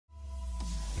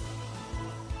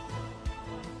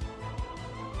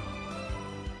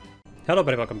Hello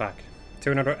everybody, welcome back to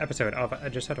another episode of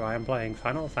Just How I am playing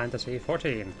Final Fantasy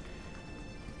XIV.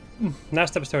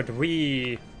 Last episode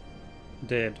we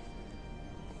began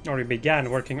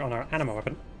working on our Anima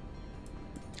weapon.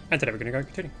 And today we're going to go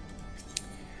continue.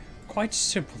 Quite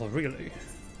simple, really.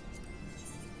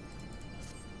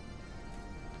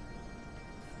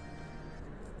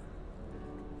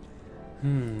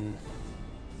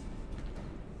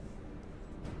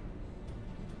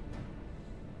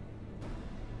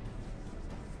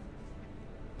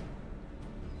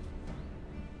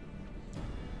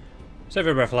 Save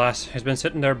your breath, lass. He's been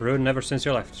sitting there brooding ever since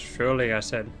you left. Surely, I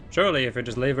said. Surely, if you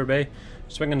just leave her be,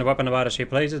 swinging the weapon about as she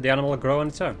pleases, the animal will grow on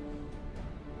its own.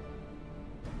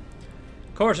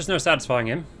 Of course, there's no satisfying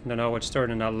him. Don't know what's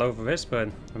stirring in that loaf of his, but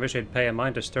I wish he'd pay a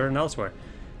mind to stirring elsewhere.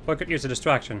 Boy could use a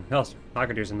distraction. Else, I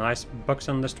could use a nice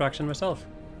buxom distraction myself.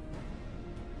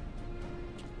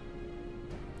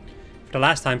 For the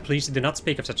last time, please do not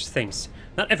speak of such things.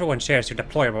 Not everyone shares your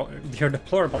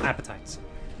deplorable appetites.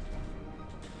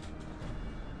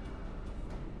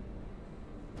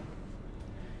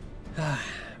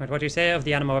 But what you say of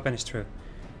the Anima weapon is true.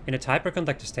 In its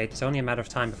hyper-conductive state, it's only a matter of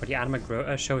time before the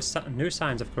Anima shows new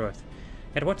signs of growth.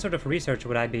 Yet what sort of researcher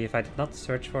would I be if I did not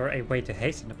search for a way to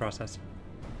hasten the process?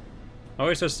 Oh,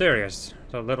 you're so serious.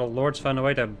 The little lords found a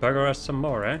way to bugger us some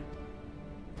more, eh?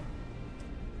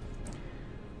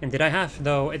 Indeed I have,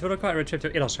 though it would require a trip to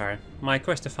Ilshire. My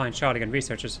quest to find Chardigan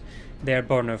researchers there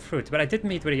bore no fruit, but I did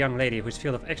meet with a young lady whose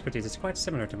field of expertise is quite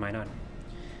similar to mine own.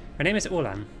 Her name is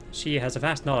Ulan. She has a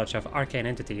vast knowledge of arcane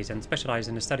entities and specializes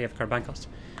in the study of carbuncles.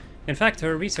 In fact,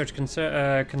 her research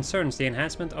concerns the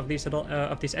enhancement of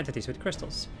these entities with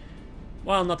crystals.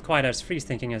 While not quite as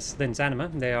free-thinking as Lynn's Anima,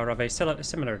 they are of a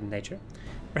similar nature.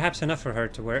 Perhaps enough for her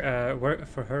to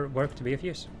work to be of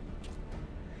use.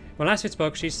 When last we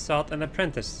spoke, she sought an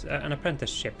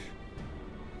apprenticeship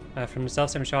from the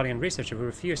self-same Chardigan researcher who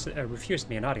refused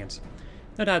me an audience.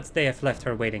 No doubt they have left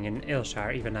her waiting in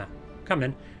Ilshire even now. Come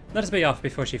then, let us be off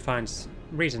before she finds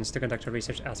reasons to conduct her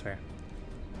research elsewhere.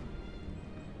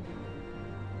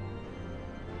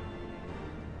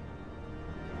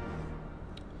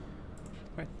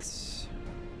 Right.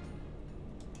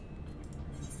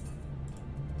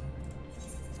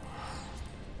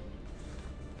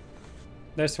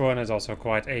 This one is also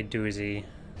quite a doozy.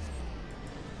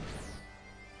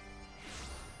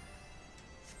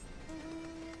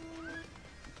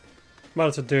 Well,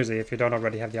 it's a doozy if you don't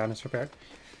already have the items prepared.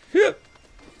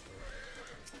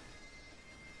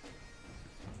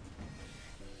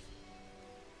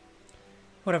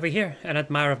 What have we here? An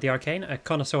admirer of the arcane, a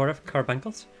connoisseur of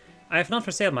carbuncles. I have none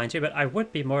for sale, mind you, but I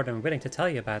would be more than willing to tell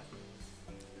you about.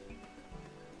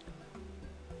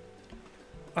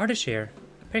 Ardashir,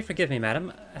 pray forgive me,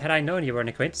 madam. Had I known you were an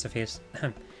acquaintance of his,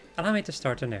 allow me to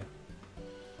start anew.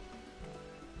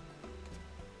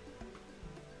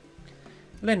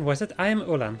 Lynn, was it? I am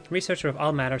Ulan, researcher of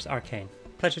all matters arcane.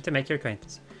 Pleasure to make your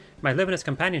acquaintance. My luminous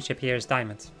companionship here is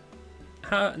Diamond.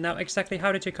 Now, exactly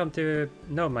how did you come to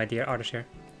know my dear Ardashir?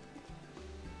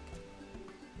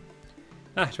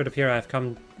 It would appear I have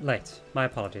come late. My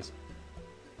apologies.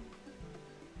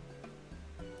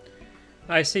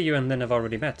 I see you and Lynn have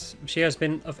already met. She has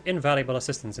been of invaluable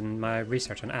assistance in my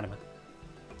research on Anima.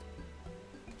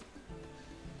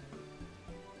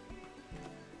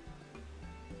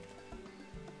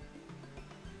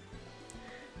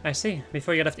 I see.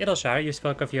 Before you left Idleshire, you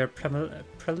spoke of your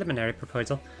preliminary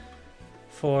proposal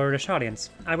for the Chardians.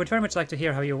 I would very much like to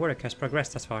hear how your work has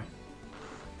progressed thus far.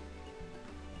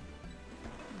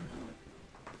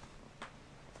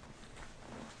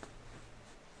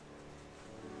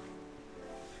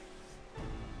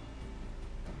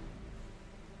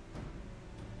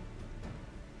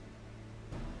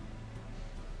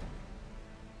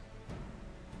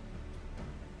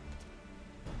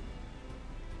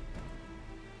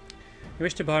 You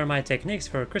wish to borrow my techniques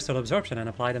for crystal absorption and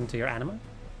apply them to your Anima?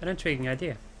 An intriguing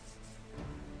idea.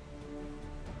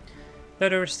 Though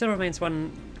there still remains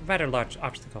one rather large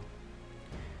obstacle.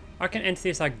 Arcane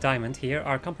entities like Diamond here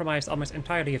are comprised almost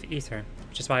entirely of ether,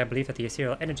 which is why I believe that the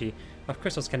ethereal energy of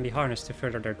crystals can be harnessed to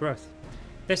further their growth.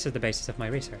 This is the basis of my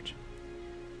research.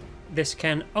 This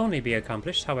can only be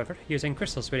accomplished, however, using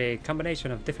crystals with a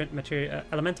combination of different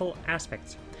elemental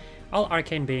aspects. All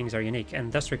arcane beings are unique,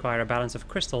 and thus require a balance of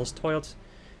crystals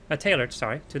tailored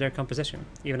to their composition.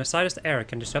 Even the slightest error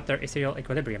can disrupt their ethereal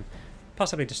equilibrium,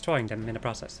 possibly destroying them in the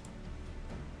process.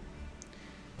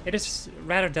 It is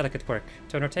rather delicate work.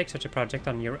 To undertake such a project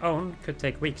on your own could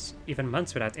take weeks, even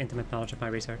months without intimate knowledge of my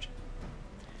research.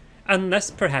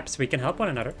 Unless perhaps we can help one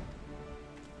another.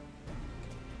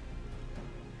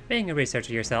 Being a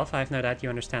researcher yourself, I've no doubt you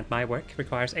understand my work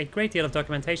requires a great deal of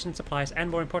documentation, supplies, and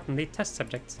more importantly, test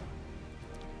subjects.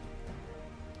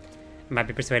 I might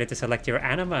be persuaded to select your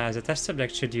Anima as a test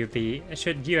subject should you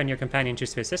and your companion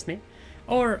choose to assist me,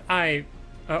 or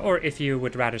if you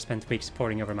would rather spend weeks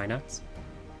poring over my notes.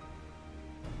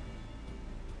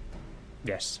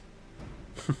 Yes.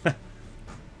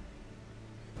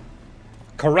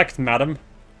 Correct, madam.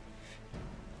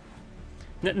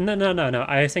 No.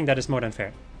 I think that is more than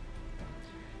fair.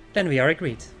 Then we are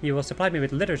agreed. You will supply me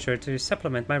with literature to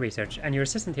supplement my research, and your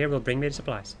assistant here will bring me the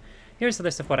supplies. Here's a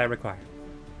list of what I require.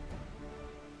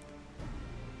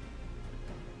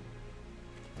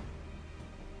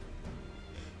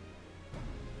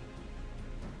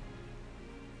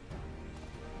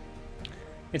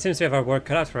 It seems we have our work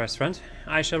cut out for us, friend.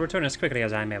 I shall return as quickly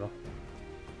as I am able.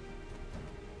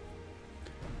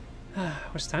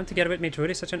 Was time together with me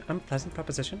truly such an unpleasant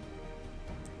proposition?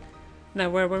 Now,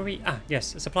 where were we? Ah,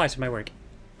 yes, supplies for my work.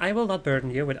 I will not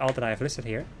burden you with all that I have listed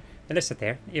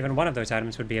there. Even one of those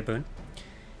items would be a boon.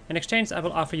 In exchange, I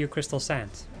will offer you crystal sand,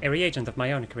 a reagent of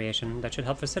my own creation that should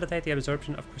help facilitate the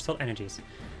absorption of crystal energies.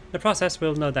 The process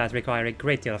will no doubt require a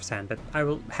great deal of sand, but I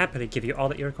will happily give you all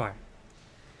that you require.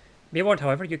 Be warned,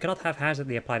 however, you cannot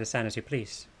haphazardly apply the sand as you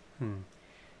please. I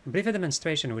believe a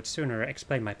demonstration would sooner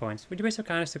explain my points. Would you be so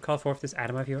kind as to call forth this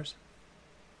Anima of yours?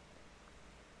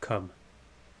 Come.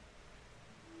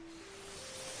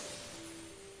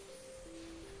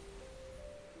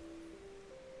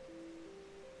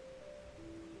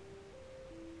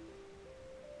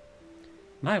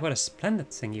 My, what a splendid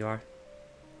thing you are.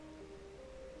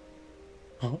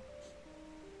 Oh.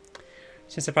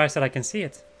 She's surprised that I can see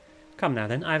it. Come now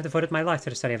then, I have devoted my life to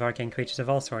the study of arcane creatures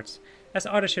of all sorts. As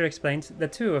Ardashir explained, the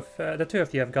two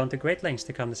of you have gone to great lengths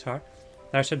to come this far.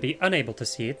 That I should be unable to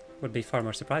see it would be far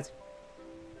more surprising.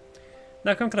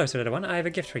 Now come closer, little one, I have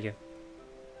a gift for you.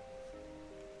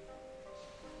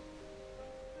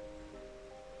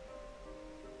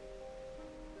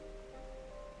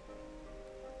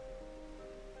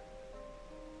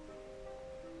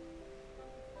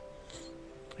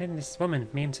 And this woman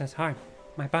means us harm.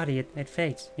 My body, it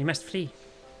fades. We must flee.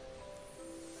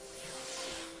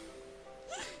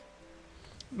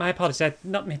 My apologies, I did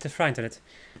not mean to frighten it.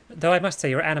 Though I must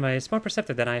say your Anima is more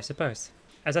perceptive than I have supposed.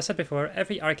 As I said before,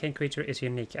 every arcane creature is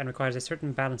unique and requires a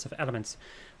certain balance of elements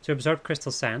to absorb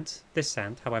crystal sand. This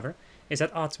sand, however, is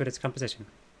at odds with its composition.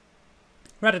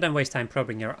 Rather than waste time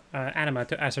probing your Anima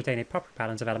to ascertain a proper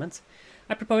balance of elements,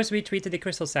 I propose we treat the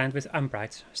crystal sand with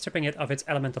umbrite, stripping it of its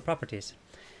elemental properties.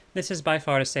 This is by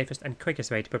far the safest and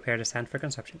quickest way to prepare the sand for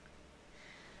consumption.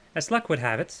 As luck would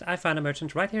have it, I found a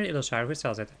merchant right here in Idleshire who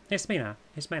sells it. Hismena,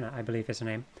 I believe is her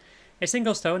name. A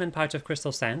single stone and pouch of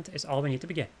crystal sand is all we need to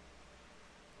begin.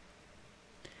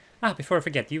 Ah, before I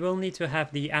forget, you will need to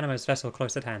have the Anima's vessel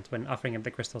close at hand when offering him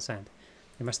the crystal sand.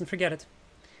 You mustn't forget it.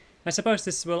 I suppose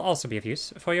this will also be of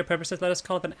use. For your purposes, let us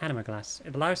call it an Anima glass.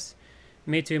 It allows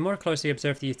me to more closely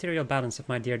observe the ethereal balance of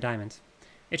my dear diamond.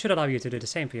 It should allow you to do the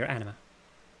same for your Anima.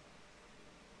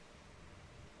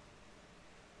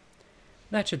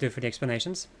 That should do for the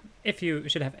explanations. If you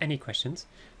should have any questions,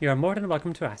 you are more than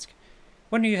welcome to ask.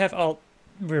 When you have all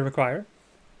we require,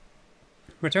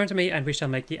 return to me and we shall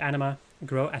make the Anima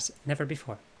grow as never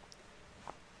before.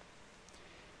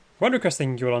 When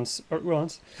requesting Ulan's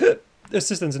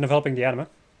assistance in developing the Anima,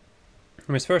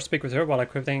 you must first speak with her while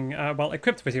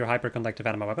equipped with your hyperconductive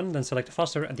Anima weapon, then select to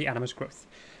foster the Anima's growth.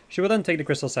 She will then take the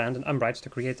crystal sand and umbrite to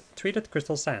create treated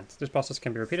crystal sand. This process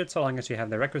can be repeated so long as you have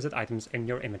the requisite items in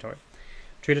your inventory.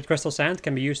 Treated crystal sand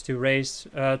can be used to raise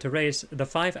the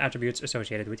 5 attributes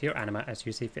associated with your Anima as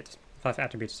you see fit. 5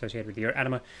 attributes associated with your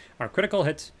Anima are critical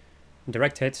hit,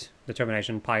 direct hit,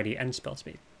 determination, piety, and spell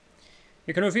speed.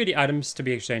 You can review the items to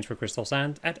be exchanged for crystal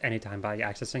sand at any time by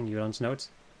accessing Yulan's notes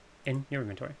in your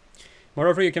inventory.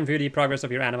 Moreover, you can view the progress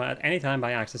of your Anima at any time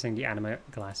by accessing the Anima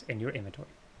glass in your inventory.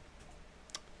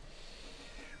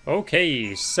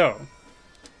 Okay, so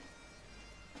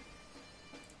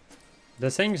the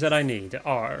things that I need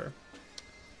are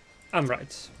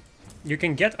umbrite. You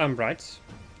can get umbrite.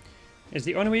 Is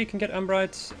the only way you can get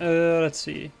umbrite? Let's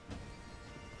see.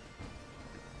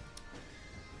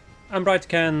 Umbrite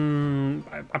can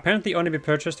apparently only be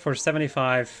purchased for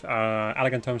 75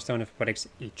 elegant tomestone of poetics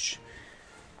each.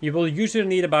 You will usually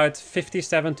need about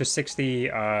 57 to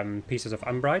 60 pieces of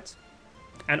umbrite,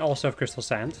 and also of crystal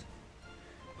sand,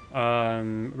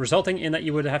 resulting in that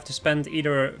you would have to spend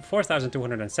either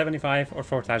 4,275 or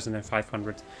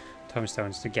 4,500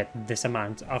 tomestones to get this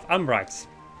amount of umbrite.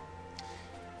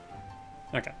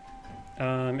 Okay.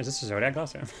 Is this a zodiac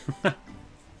glass?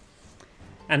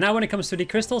 And now when it comes to the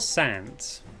crystal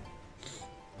sand,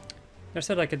 There's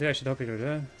still I could do. I should hope you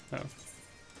do. Oh.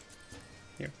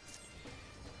 Here.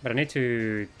 But I need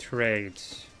to trade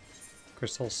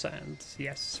crystal sand.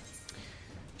 Yes.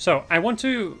 So I want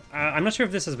to. I'm not sure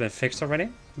if this has been fixed already,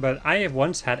 but I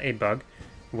once had a bug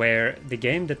where the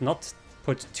game did not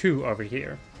put 2 over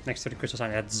here next to the crystal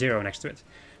sand. It had 0 next to it.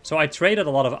 So I traded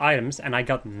a lot of items and I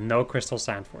got no crystal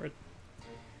sand for it.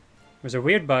 It was a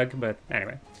weird bug, but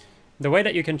anyway. The way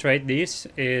that you can trade these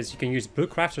is you can use blue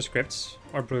crafter scripts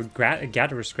or blue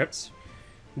gatherer scripts.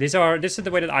 This is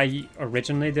the way that I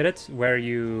originally did it, where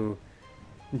you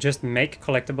just make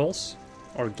collectibles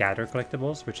or gather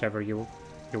collectibles, whichever you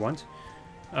want,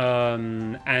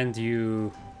 and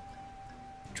you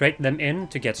trade them in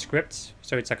to get scripts.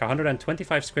 So it's like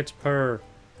 125 scripts per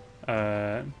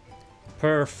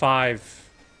 5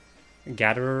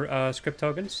 gatherer script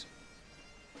tokens,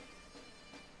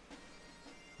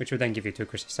 which would then give you 2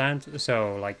 crystal sand.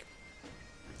 So, like,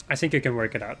 I think you can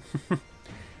work it out.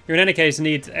 You, in any case,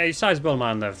 need a sizable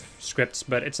amount of scripts,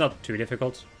 but it's not too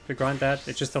difficult to grind that.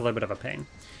 It's just a little bit of a pain.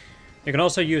 You can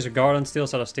also use a garland, steel,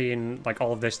 celestine, like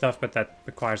all of this stuff, but that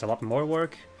requires a lot more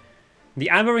work. The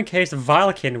amber encased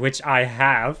vialkin, which I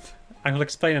have, I will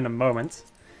explain in a moment.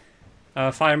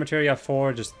 Fire materia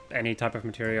 4, just any type of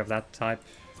materia of that type.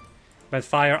 But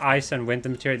fire, ice, and wind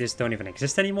materia, these don't even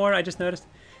exist anymore, I just noticed.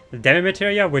 The demi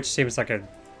materia, which seems like a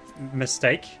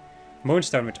mistake.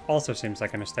 Moonstone, which also seems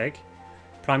like a mistake.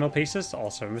 Primal pieces,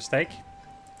 also a mistake.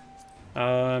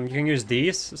 You can use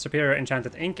these, Superior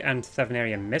Enchanted Ink and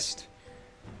Thevenarian Mist.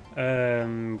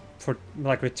 For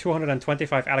like with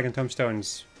 225 elegant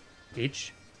tomestones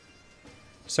each.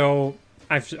 So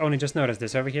I've only just noticed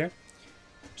this over here.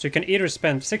 So you can either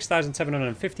spend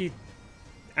 6,750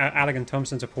 elegant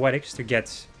tomestones of poetics to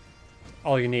get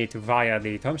all you need via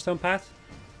the tomestone path,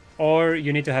 or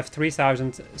you need to have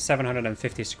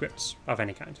 3,750 scripts of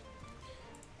any kind.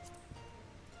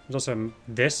 There's also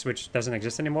this, which doesn't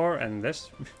exist anymore, and this.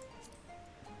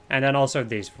 And then also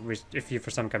these, which if you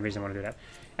for some kind of reason want to do that.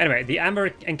 Anyway, the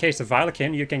amber encased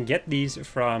vialkin, you can get these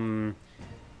from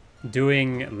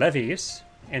doing levies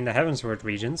in the Heavensward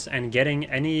regions and getting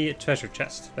any treasure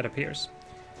chest that appears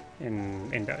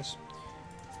in those.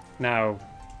 Now,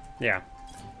 yeah,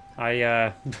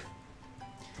 I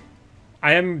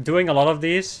am doing a lot of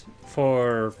these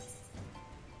for...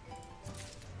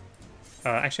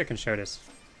 actually, I can show this.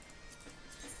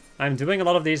 I'm doing a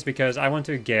lot of these because I want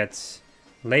to get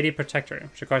Lady Protector,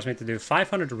 which requires me to do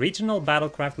 500 regional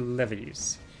battlecraft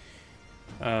levies.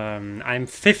 I'm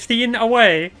 15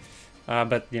 away,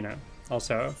 but you know,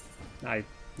 also, I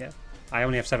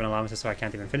only have 7 allowances, so I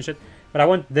can't even finish it. But I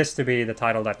want this to be the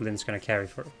title that Lynn's going to carry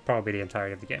for probably the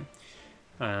entirety of the game.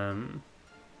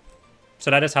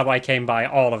 So that is how I came by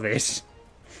all of these.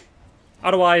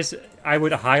 Otherwise, I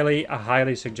would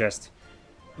highly suggest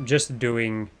just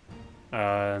doing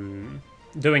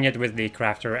it with the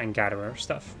crafter and gatherer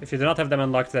stuff. If you do not have them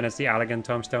unlocked, then it's the elegant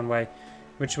tomestone way,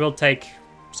 which will take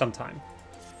some time.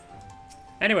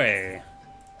 Anyway,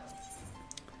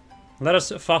 let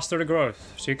us foster the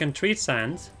growth. So you can treat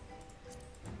sand,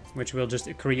 which will just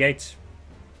create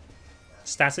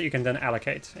stats that you can then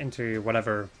allocate into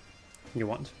whatever you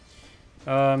want.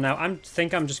 Now I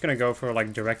think I'm just gonna go for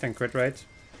like direct and crit rate.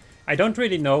 I don't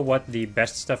really know what the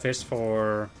best stuff is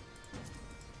for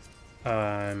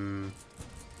oh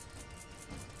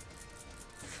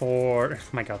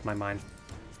my god, my mind.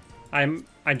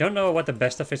 I don't know what the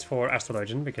best stuff is for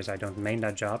Astrologian because I don't main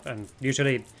that job, and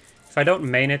usually if I don't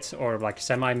main it or like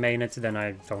semi-main it, then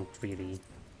I don't really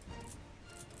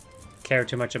care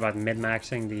too much about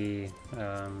min-maxing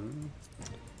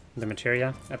the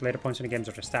materia at later points in the games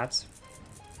or the stats.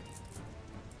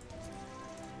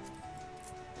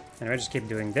 Anyway, just keep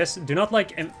doing this. Do not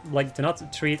do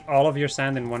not treat all of your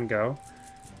sand in one go.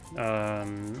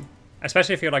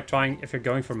 Especially if you're like if you're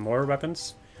going for more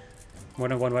weapons, more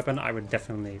than one weapon, I would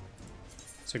definitely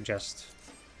suggest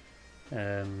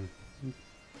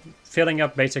filling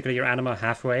up basically your anima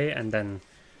halfway and then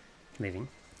leaving.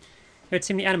 It would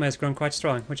seem the anima has grown quite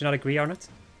strong. Would you not agree, Arnott?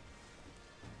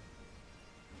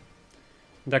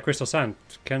 That crystal sand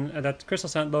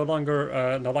no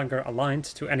longer aligned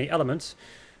to any element.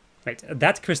 Wait,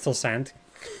 that crystal sand,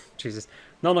 Jesus,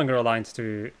 no longer aligned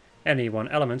to any one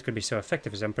element could be so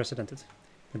effective is unprecedented.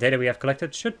 The data we have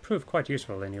collected should prove quite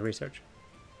useful in your research.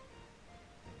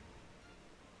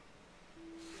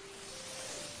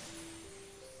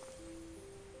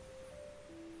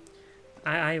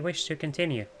 I wish to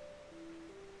continue.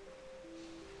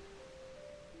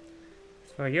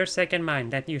 For your sake and mine,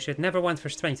 that you should never want for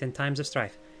strength in times of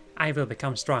strife, I will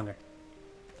become stronger.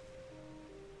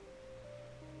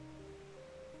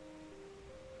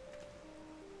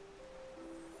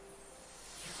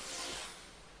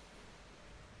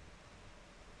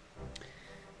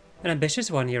 An ambitious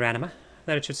one, your Anima.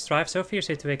 That it should strive so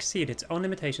fiercely to exceed its own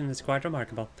limitations is quite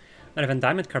remarkable. Not even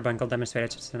Diamond Carbuncle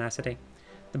demonstrated such tenacity.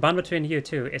 The bond between you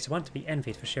two is one to be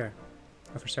envied for sure.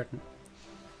 Or for certain.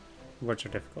 Words are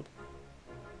difficult.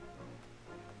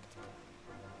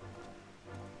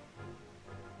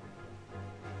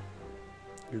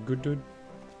 You're good, dude.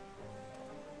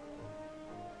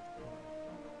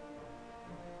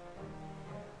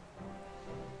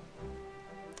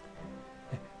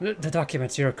 The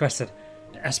documents you requested,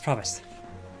 as promised.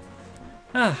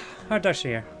 Ah,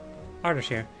 Ardashir.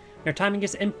 Your timing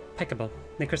is impeccable.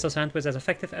 The crystal sand was as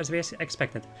effective as we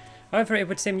expected. However, it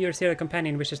would seem your serial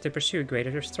companion wishes to pursue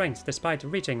greater strength, despite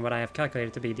reaching what I have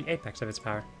calculated to be the apex of its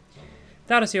power.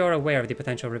 Doubtless you are aware of the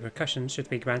potential repercussions should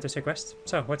we grant this request.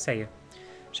 So, what say you?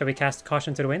 Shall we cast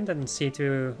caution to the wind and see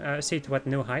to what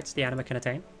new heights the Anima can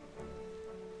attain?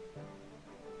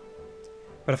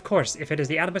 But of course, if it is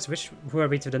the Anima's wish, who are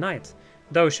we to deny it?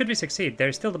 Though, should we succeed, there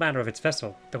is still the matter of its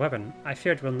vessel, the weapon. I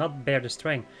fear it will not bear the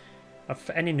strain of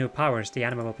any new powers the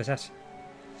Anima will possess.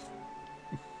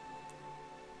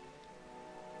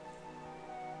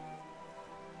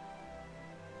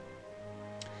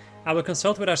 I will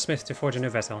consult with our smith to forge a new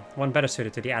vessel, one better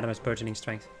suited to the Anima's burgeoning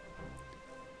strength.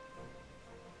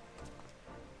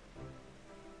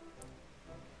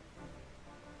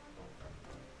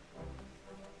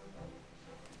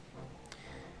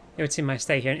 It would seem my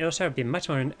stay here in Ilshar would be much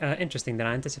more interesting than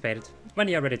I anticipated. When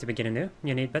you are ready to begin anew,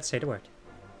 you need but say the word.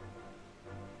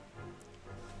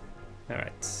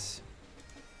 Alright.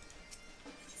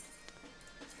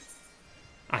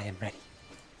 I am ready.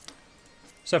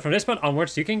 So from this point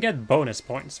onwards, you can get bonus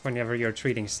points whenever you're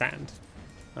treating sand.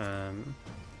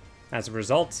 As a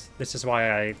result, this is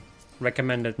why I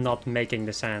recommended not making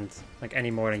the sand like any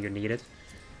more than you needed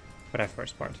for that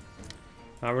first part.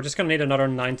 We're just gonna need another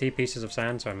 90 pieces of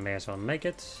sand, so I may as well make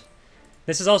it.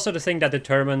 This is also the thing that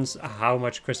determines how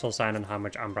much crystal sand and how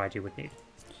much umbrite you would need.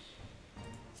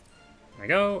 There we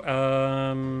go.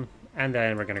 And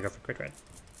then we're gonna go for crit rate.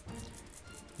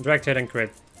 Direct hit and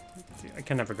crit. I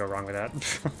can never go wrong with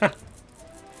that.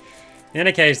 In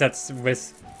any case, that's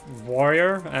with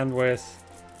Warrior and with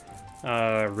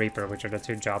Reaper, which are the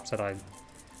two jobs that I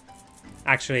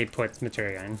actually put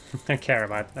materia in. I care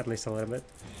about at least a little bit.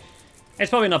 It's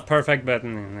probably not perfect, but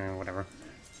whatever.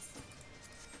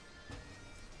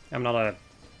 I'm not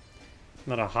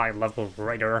a high level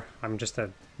raider. I'm just a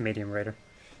medium raider.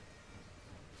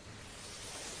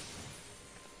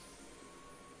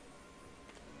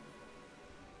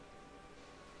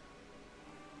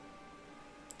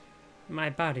 My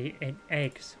body, it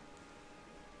aches.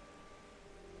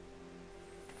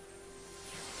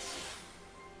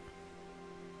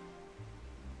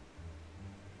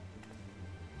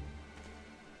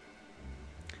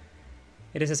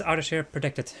 It is as Ardashir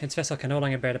predicted. Its vessel can no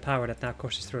longer bear the power that now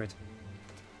courses through it.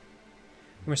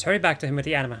 We must hurry back to him with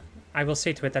the Anima. I will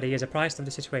see to it that he is apprised of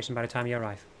the situation by the time you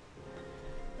arrive.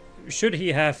 Should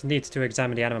he have need to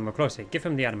examine the Anima more closely, give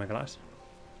him the Anima glass.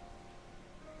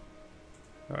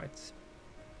 Alright.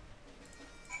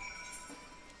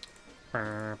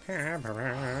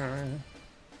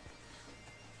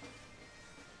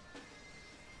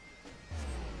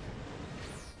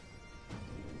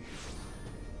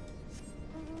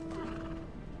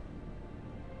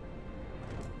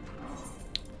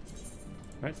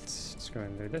 Right, let's go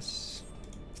and do this.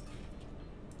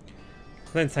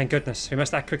 Then, thank goodness. We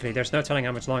must act quickly. There's no telling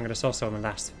how much longer the Soul Stone will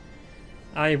last.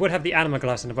 I would have the Anima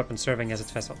glass and the weapon serving as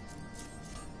its vessel.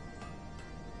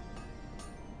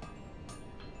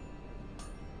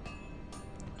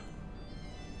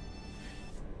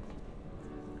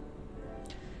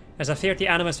 As I feared, the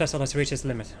Anima's vessel has reached its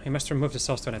limit. We must remove the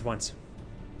Soul Stone at once.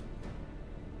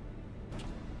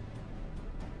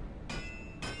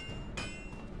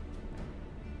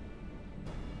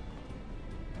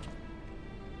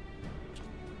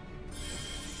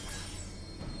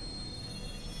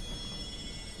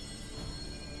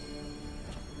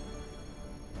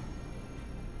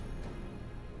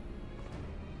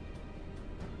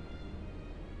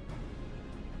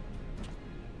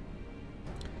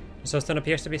 The Soul Stone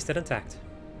appears to be still intact.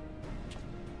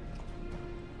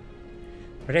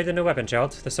 Ready the new weapon,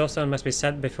 child. The Soul Stone must be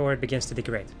set before it begins to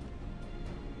degrade.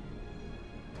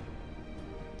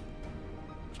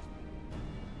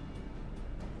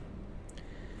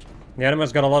 The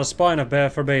Anima's got a lot of spine up there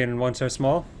for being one so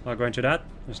small. I'll go into that.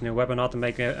 This new weapon ought to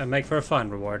make for a fine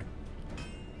reward.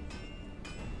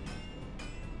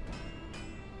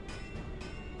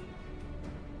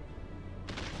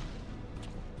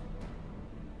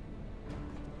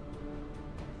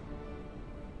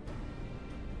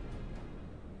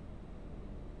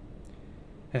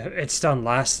 It's done,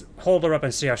 lass. Hold her up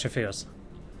and see how she feels.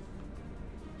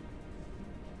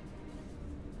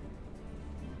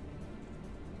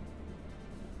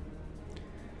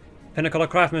 Pinnacle of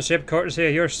craftsmanship, courtesy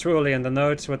of yours truly, in the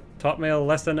notes what taught me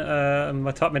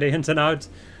what taught me the ins and outs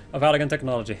of elegant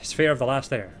technology. Sphere of the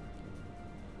last air.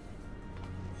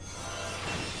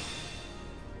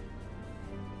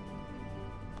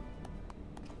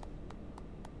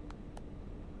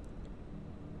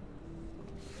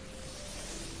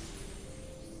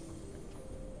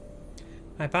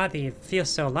 My body feels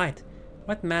so light.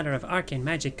 What manner of arcane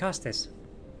magic caused this?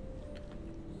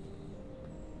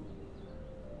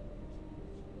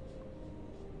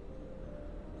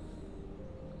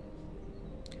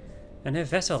 A new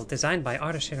vessel designed by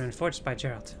Ardashir and forged by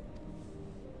Gerald.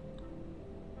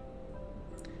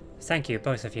 Thank you,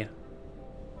 both of you.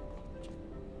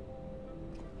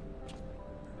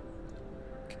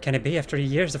 Can it be after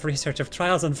years of research, of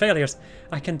trials and failures?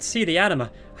 I can see the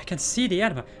Anima. I can see the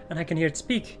Anima, and I can hear it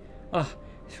speak. Oh,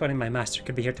 if only my master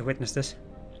could be here to witness this.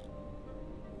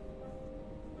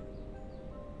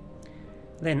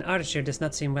 Lynn, Ardashir does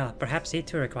not seem well. Perhaps he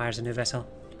too requires a new vessel.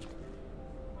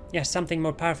 Yes, something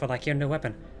more powerful like your new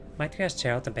weapon. Might we ask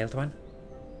Gerald to build one?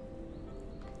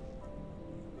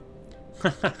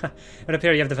 It would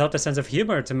appear you have developed a sense of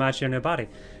humor to match your new body.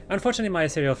 Unfortunately, my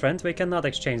ethereal friend, we cannot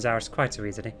exchange ours quite so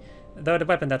easily. Though the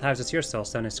weapon that houses your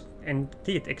soulstone is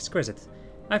indeed exquisite,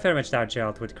 I very much doubt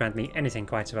Gerald would grant me anything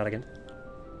quite so elegant.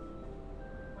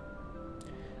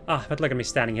 Ah, but look at me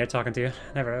standing here talking to you.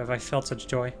 Never have I felt such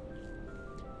joy.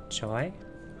 Joy?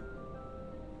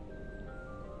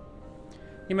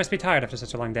 You must be tired after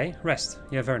such a long day. Rest.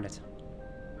 You have earned it.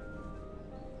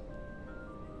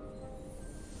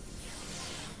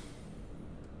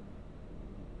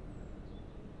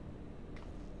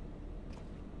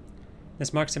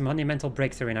 This marks a monumental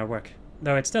breakthrough in our work.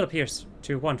 Though it still appears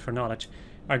to want for knowledge,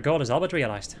 our goal is all but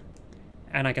realized.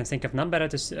 And I can think of none better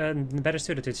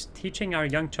suited to teaching our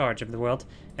young charge of the world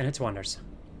and its wonders.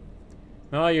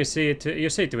 Oh, you see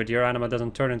to it your Anima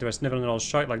doesn't turn into a sniveling little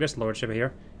shite like this lordship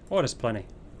here. Oh, there's plenty.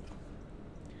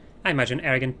 I imagine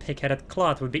arrogant, pig-headed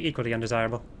clod would be equally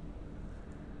undesirable.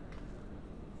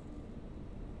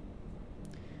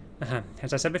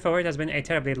 As I said before, it has been a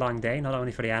terribly long day, not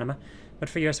only for the Anima, but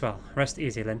for you as well. Rest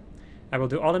easy, Lynn. I will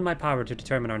do all in my power to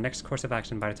determine our next course of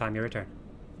action by the time you return.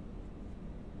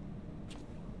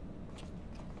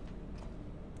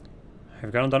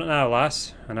 You've gone and done it now,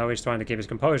 lass. I know he's trying to keep his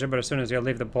composure, but as soon as you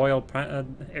leave the boy, But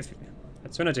as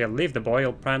soon as you leave, the boy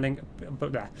will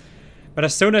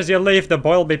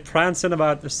be prancing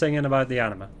about, singing about the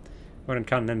Anima. Wouldn't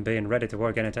count on him being ready to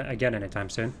work again anytime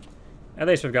soon. At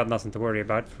least we've got nothing to worry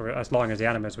about for as long as the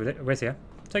Anima is with you.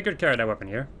 Take good care of that weapon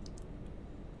here.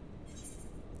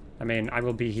 I mean, I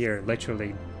will be here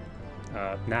literally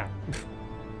now.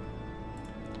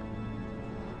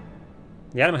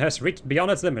 The Anima has reached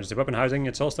beyond its limits. The weapon housing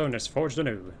its soulstone is forged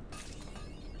anew.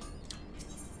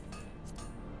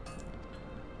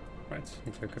 Right,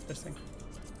 need to equip this thing.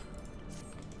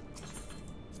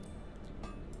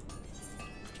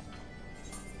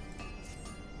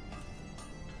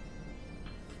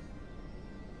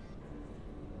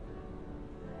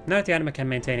 Now that the Anima can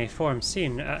maintain a form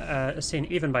seen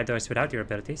even by those without your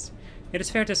abilities, it is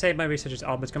fair to say my research is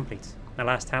all but complete, my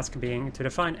last task being to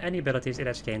define any abilities it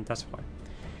has gained thus far.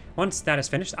 Once that is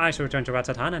finished, I shall return to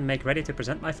Ratzatan and make ready to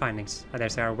present my findings. I dare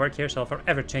say our work here shall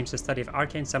forever change the study of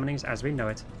arcane summonings as we know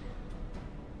it.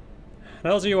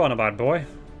 What else are you on about, boy?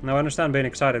 Now I understand being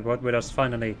excited with us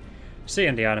finally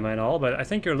seeing the Anima and all, but I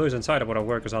think you're losing sight of what our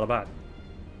work is all about.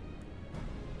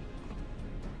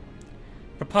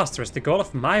 Preposterous. The goal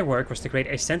of my work was to create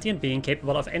a sentient being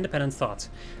capable of independent thought,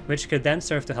 which could then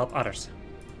serve to help others.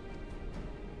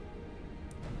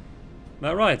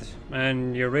 Alright,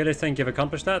 and you really think you've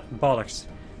accomplished that? Bollocks.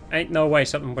 Ain't no way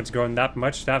something that's grown that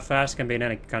much, that fast, can be in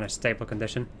any kind of stable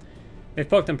condition. We've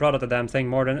poked and prodded the damn thing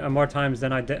more times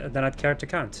than I'd care to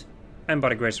count. And by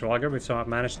the grace of Roger, we've somehow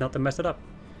managed not to mess it up.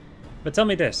 But tell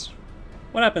me this.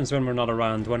 What happens when we're not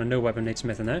around when a new weapon needs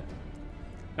smithing, eh?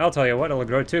 I'll tell you what, it'll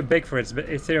grow too big for its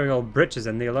ethereal britches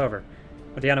and kneel over.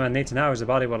 What the Anima needs now is a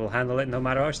body that'll handle it no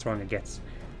matter how strong it gets.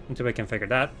 Until we can figure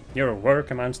that, your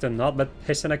work amounts to naught but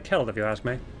piss in a kettle, if you ask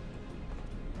me.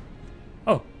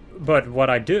 Oh, but what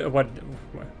I do, but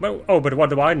what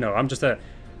do I know? I'm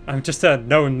just a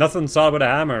know-nothing sod with a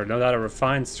hammer. No doubt a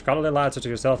refined, scholarly lad such as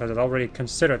yourself has already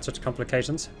considered such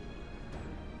complications.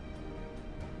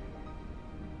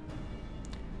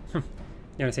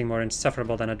 The only thing more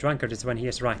insufferable than a drunkard is when he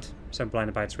is right. So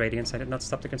blinded by its radiance, I did not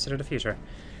stop to consider the future,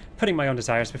 putting my own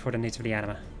desires before the needs of the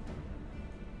Anima.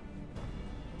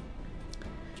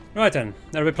 Right then,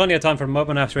 there'll be plenty of time for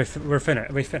moping after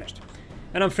we've finished.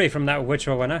 And I'm free from that witch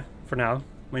Rowena for now.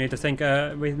 We need to think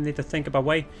of a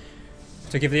way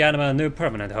to give the Anima a new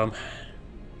permanent home.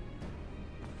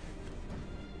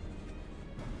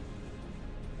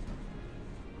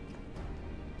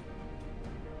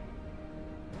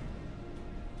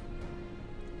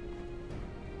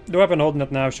 The weapon holding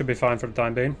it now should be fine for the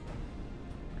time being.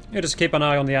 You just keep an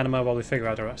eye on the Anima while we figure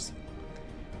out the rest.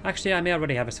 Actually, I may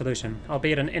already have a solution,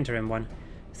 albeit an interim one,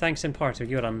 thanks in part to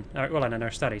Ulan and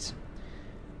her studies.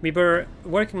 We were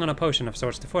working on a potion of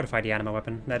sorts to fortify the Anima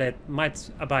weapon, that it might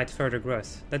abide further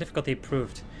growth. The difficulty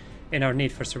proved in our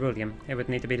need for ceruleum. It would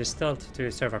need to be distilled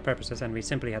to serve our purposes, and we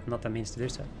simply had not the means to do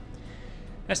so.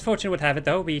 As fortune would have it,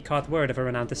 though, we caught word of a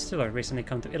renowned distiller recently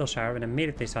come to Idleshire and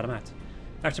immediately sought him out.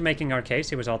 After making our case,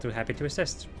 he was all too happy to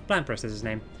assist. Blampress is his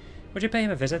name. Would you pay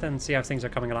him a visit and see how things are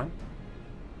coming along?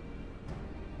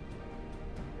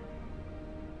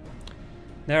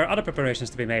 There are other preparations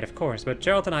to be made, of course, but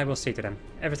Gerald and I will see to them.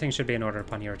 Everything should be in order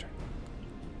upon your return.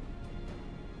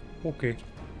 Okay.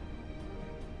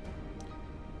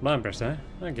 Blampress, eh?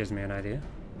 That gives me an idea.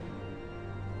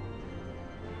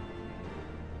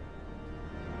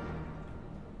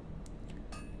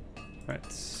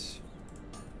 Right.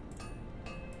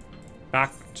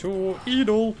 Back to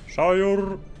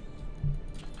Idleshire.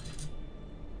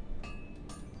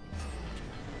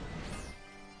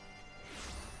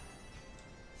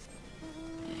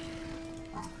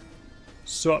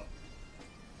 So,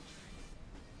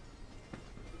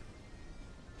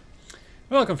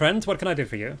 welcome, friends. What can I do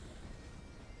for you?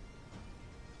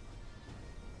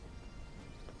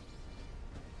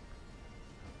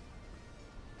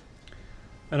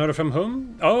 An order from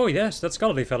whom? Oh, yes, that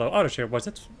scholarly fellow, Archer, was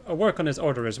it? A work on his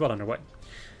order is well underway.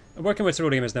 Working with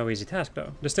ceruleum is no easy task,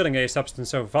 though. Distilling a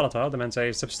substance so volatile demands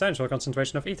a substantial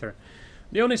concentration of ether.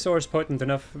 The only source potent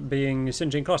enough being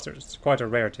singeing clusters. Quite a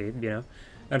rarity, you know.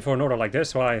 And for an order like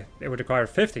this, why, it would require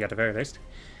 50 at the very least.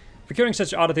 Procuring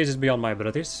such oddities is beyond my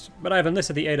abilities, but I have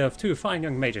enlisted the aid of 2 fine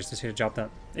young mages to see the job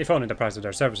done, if only the price of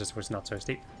their services was not so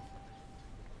steep.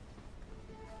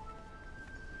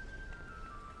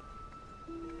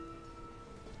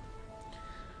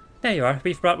 There you are.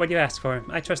 We've brought what you asked for.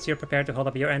 I trust you're prepared to hold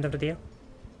up your end of the deal.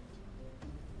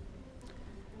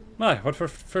 My, what for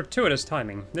fortuitous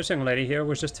timing. This young lady here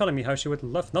was just telling me how she would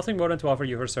love nothing more than to offer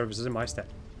you her services in my stead.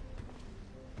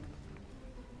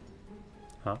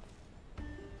 Huh?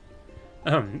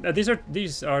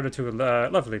 These are the 2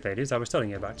 lovely ladies I was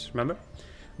telling you about, remember?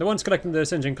 The ones collecting the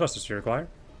singeing clusters you require.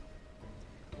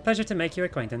 Pleasure to make your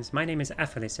acquaintance. My name is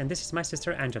Aphelis, and this is my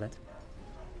sister Angelet.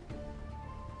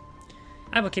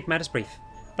 I will keep matters brief.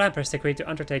 Blampress agreed to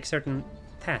undertake certain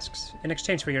tasks in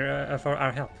exchange for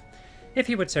our help. If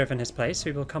you would serve in his place,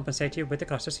 we will compensate you with the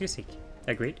clusters you seek.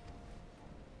 Agreed?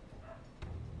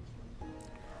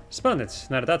 Splendid.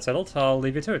 Now that that's settled, I'll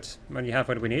leave you to it. When you have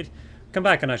what we need, come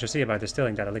back and I shall see about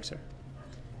distilling that elixir.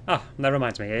 Ah, that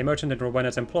reminds me. A merchant in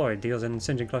Rowena's employ deals in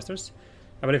singeing clusters.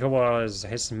 I believe it was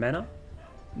Hismena?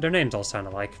 Their names all sound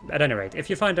alike. At any rate, if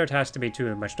you find their task to be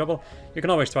too much trouble, you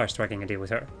can always try striking a deal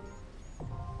with her.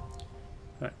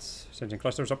 Right, singeing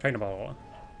clusters obtainable.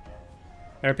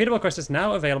 A repeatable quest is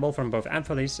now available from both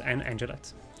Amphilis and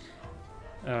Angelet.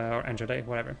 Or Angele,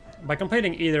 whatever. By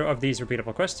completing either of these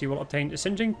repeatable quests, you will obtain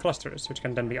singeing clusters, which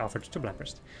can then be offered to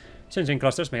Blampress. Singeing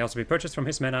clusters may also be purchased from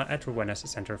Hismena at Rowena's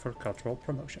Center for Cultural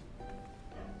Promotion.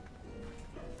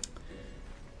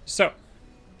 So,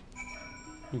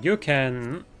 you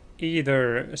can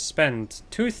either spend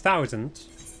 2,000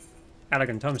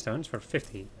 elegant tomestones for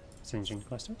 50 singeing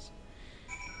clusters,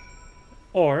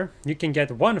 or you can get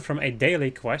 1 from a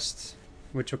daily quest,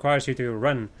 which requires you to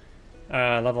run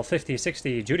level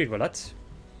 50-60 Judy Roulette.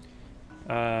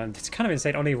 It's kind of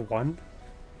insane, only 1?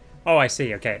 Oh, I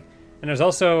see, okay. And there's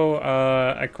also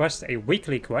a quest, a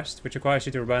weekly quest, which requires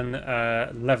you to run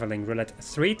leveling roulette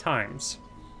 3 times.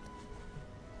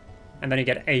 And then you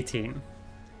get 18.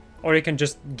 Or you can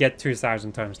just get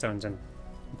 2,000 tomestones and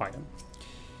buy them.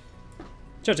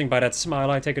 Judging by that smile,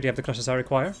 I take it you have the clusters I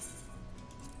require.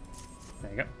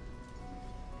 There you go.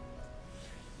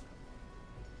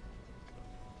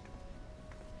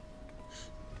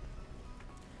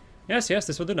 Yes, yes,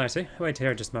 this will do nicely. Wait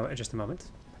here just a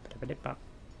moment.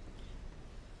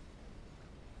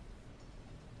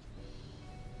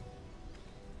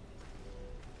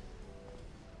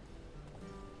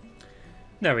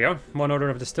 There we are. 1 order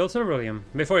of distilled ceruleum.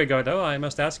 Before you go, though, I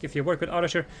must ask, if you work with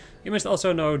Archer, you must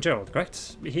also know Gerald,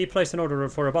 correct? He placed an order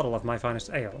for a bottle of my finest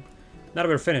ale. Now that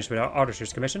we're finished with our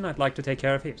Archer's commission, I'd like to take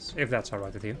care of his, if that's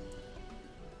alright with you.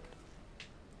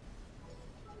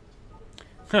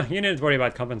 You needn't worry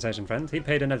about compensation, friend. He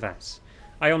paid in advance.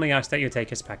 I only asked that you take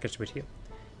his package with you.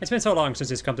 It's been so long since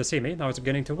he's come to see me, I was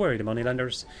beginning to worry the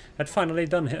moneylenders had finally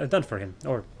done for him.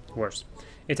 Or worse,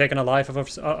 he'd taken a life of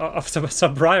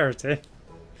sobriety.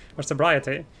 Or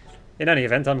sobriety. In any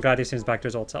event, I'm glad he seems back to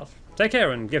his old self. Take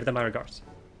care and give them my regards.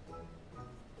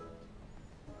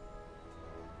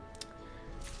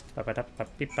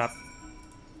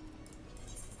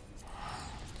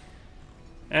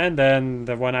 And then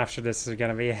the one after this is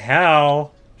gonna be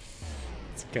hell.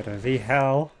 It's gonna be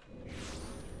hell.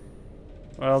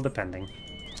 Well, depending.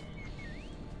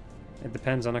 It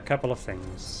depends on a couple of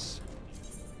things.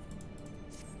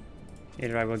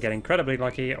 Either I will get incredibly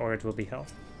lucky, or it will be hell.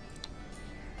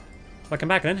 Welcome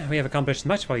back then. We have accomplished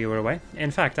much while you were away.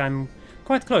 In fact, I'm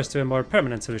quite close to a more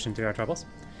permanent solution to our troubles.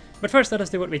 But first, let us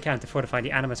do what we can to fortify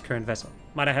the Anima's current vessel.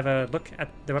 Might I have a look at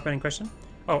the weapon in question?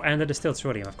 Oh, and the distilled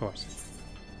ceruleum, of course.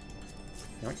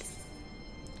 Yoink.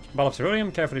 Ball of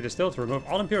ceruleum, carefully distilled to remove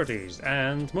all impurities.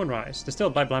 And Moonrise,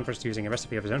 distilled by Blamphurst using a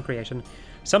recipe of his own creation.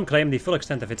 Some claim the full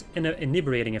extent of its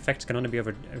inebriating effects can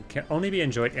only be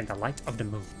enjoyed in the light of the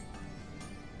moon.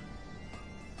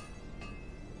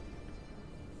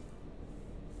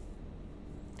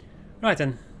 Right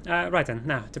then,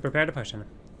 now, to prepare the potion.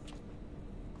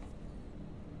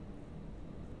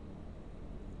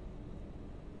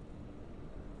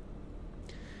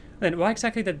 Then, why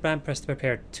exactly did Blamphurst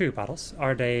prepare 2 bottles?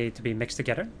 Are they to be mixed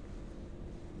together?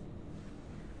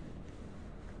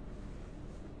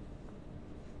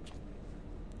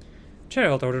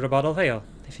 Gerald ordered a bottle of ale.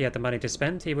 If he had the money to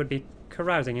spend, he would be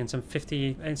carousing in some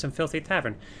filthy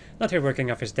tavern, not here working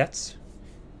off his debts.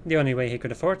 The only way he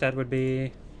could afford that would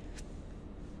be...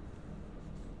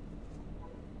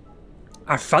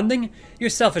 Our funding? You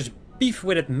selfish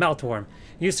beef-witted meltworm.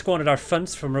 You squandered our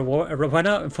funds from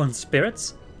Rowena and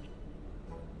spirits?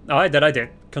 I did.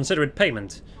 Consider it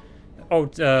payment.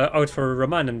 Out for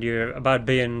reminding you about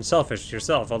being selfish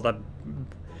yourself. All that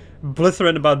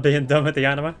blithering about being done with the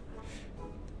Anima.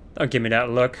 Don't give me that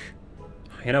look.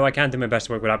 You know I can't do my best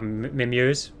work without my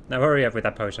muse. Now hurry up with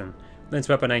that potion. This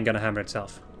weapon ain't gonna hammer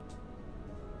itself.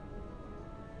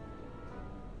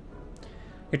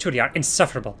 You truly are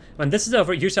insufferable. When this is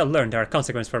over, you shall learn there are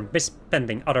consequences for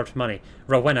misspending other money.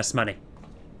 Rowena's money.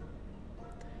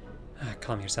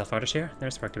 Calm yourself, Artishir.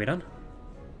 There's work to be done.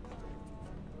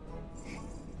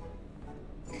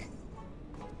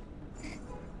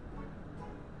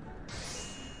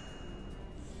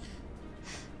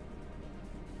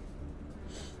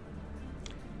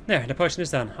 There, the potion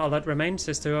is done. All that remains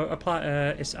is to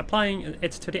applying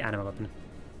it to the Anima weapon.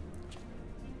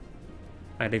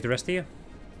 I leave the rest to you.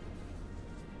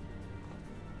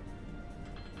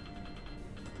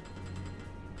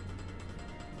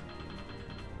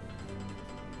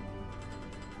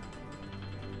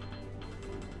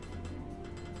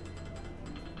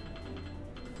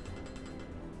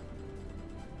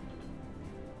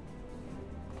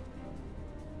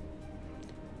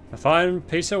 A fine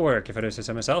piece of work, if I do say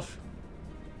so myself.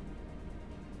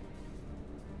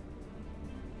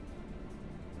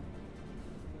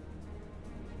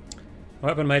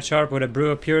 Weapon made sharp with a brew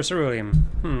of pure ceruleum.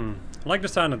 I like the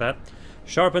sound of that.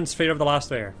 Sharpened sphere of the last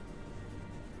layer.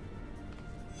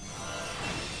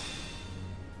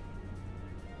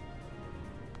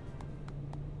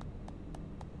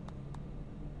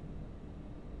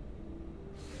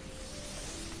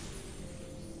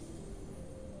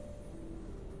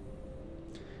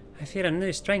 I feel a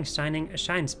new strength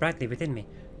shines brightly within me.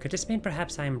 Could this mean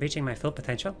perhaps I am reaching my full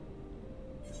potential?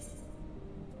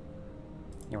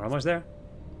 You're almost there.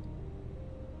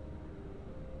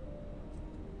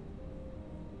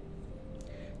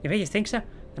 You really think so?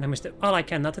 And I must do all I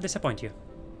can not to disappoint you.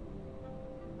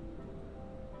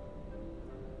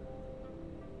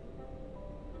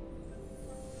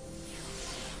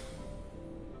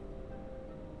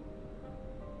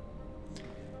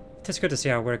 It is good to see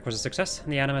our work was a success,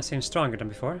 and the Anima seems stronger than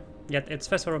before, yet its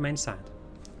vessel remains silent.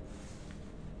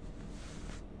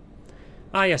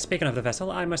 Ah yes, speaking of the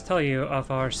vessel, I must tell you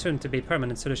of our soon-to-be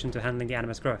permanent solution to handling the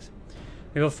Anima's growth.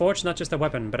 We will forge not just a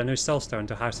weapon, but a new soulstone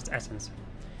to house its essence.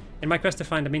 In my quest to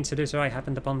find the means to do so, I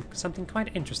happened upon something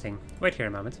quite interesting. Wait here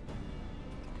a moment.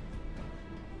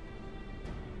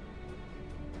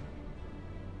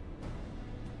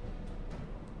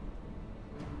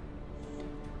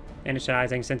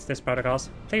 Initializing synthesis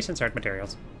protocols. Please insert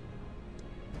materials.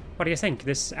 What do you think?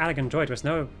 This elegant droid was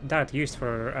no doubt used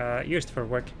for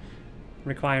work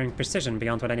requiring precision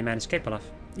beyond what any man is capable of.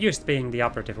 Used being the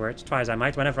operative word. Try as I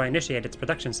might, whenever I initiate its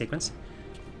production sequence.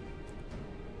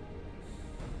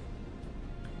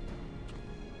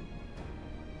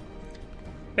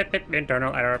 Beep, beep,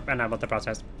 internal error, unable to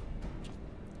process.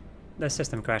 The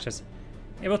system crashes.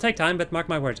 It will take time, but mark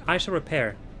my words, I shall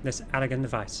repair this elegant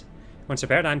device. Once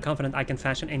repaired, I am confident I can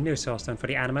fashion a new soulstone for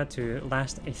the Anima to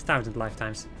last 1,000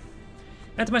 lifetimes.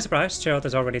 And to my surprise, Gerald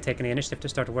has already taken the initiative to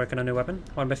start work on a new weapon,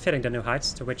 one befitting the new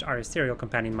heights to which our ethereal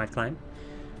companion might climb.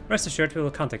 Rest assured, we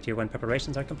will contact you when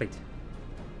preparations are complete.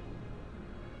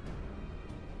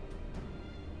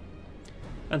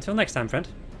 Until next time, friend.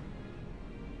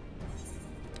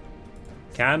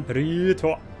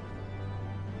 Camprito.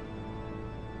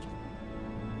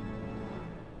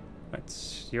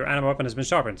 Right, your anima weapon has been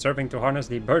sharpened, serving to harness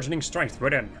the burgeoning strength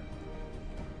within.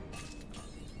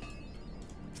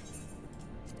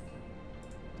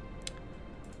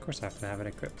 Of course I have to have it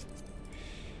equipped.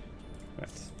 Right.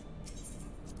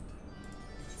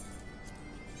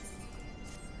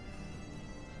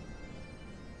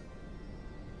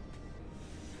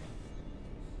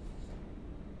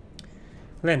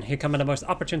 Lynn, you come at the most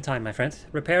opportune time, my friend.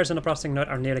 Repairs on the processing node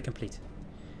are nearly complete.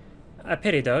 A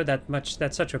pity, though, that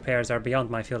such repairs are beyond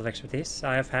my field of expertise.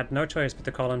 I have had no choice but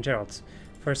to call on Gerald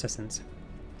for assistance.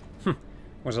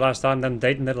 Was the last time them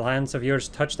dating little hands of yours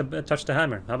touched the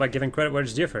hammer? How about giving credit where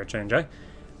it's due for a change, eh?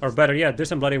 Or better yet, do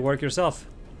some bloody work yourself.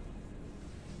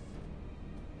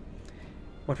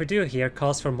 What we do here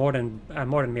calls for more than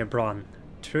mere brawn.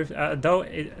 Though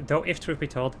if truth be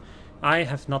told, I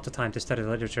have not the time to study the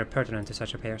literature pertinent to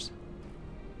such repairs.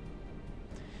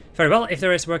 Very well, if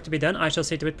there is work to be done, I shall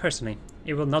see to it personally.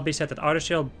 It will not be said that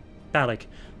Ardashil Balak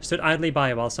stood idly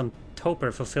by while some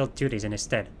toper fulfilled duties in his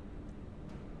stead.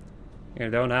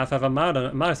 You don't have a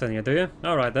mouth on you, do you?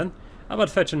 Alright then. How about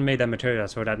fetching me the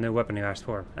materials for that new weapon you asked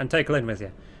for, and take Lynn with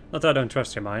you? Not that I don't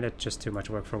trust your mind, it's just too much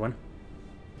work for one.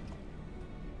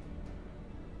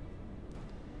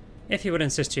 If you would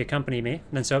insist to accompany me,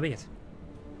 then so be it.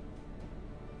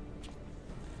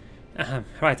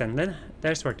 Right then, Lynn,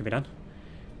 there's work to be done.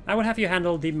 I will have you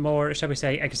handle the more, shall we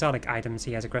say, exotic items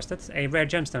he has requested. A rare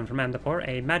gemstone from Amdapor,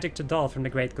 a magic to doll from the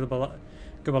Great Global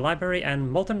Library,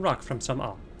 and molten rock from some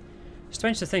all.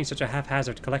 Strange to think such a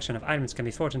haphazard collection of items can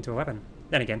be forged into a weapon.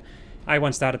 Then again, I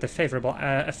once doubted the favourable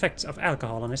effects of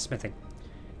alcohol on his smithing.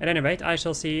 At any rate, I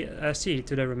shall see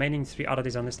to the remaining 3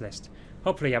 oddities on this list.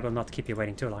 Hopefully I will not keep you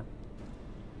waiting too long.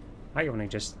 I only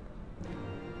just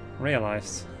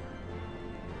realized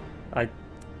I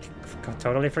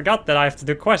totally forgot that I have to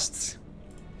do quests.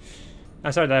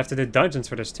 I'm sorry, that I have to do dungeons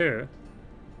for this too.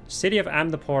 City of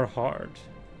Amdapor Hard.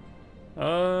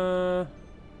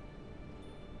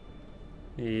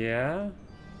 Yeah.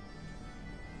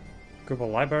 Global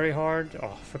Library Hard.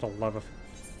 Oh, for the love of...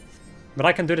 But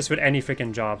I can do this with any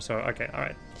freaking job, so okay,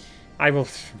 alright.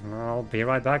 I'll be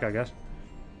right back, I guess.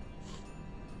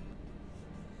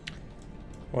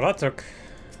 Well, that took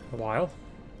a while.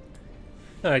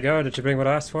 There you go, did you bring what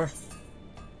I asked for?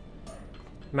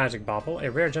 Magic Bauble,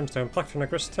 a rare gemstone plucked from the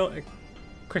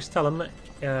crystallum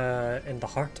in the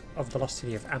heart of the lost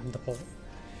city of Amdapor.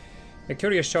 A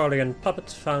curious Charlian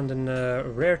puppet found in a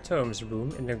rare tomes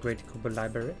room in the Great Global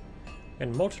Library.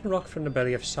 And molten rock from the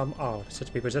belly of some owl, said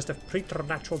to be possessed of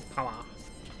preternatural power.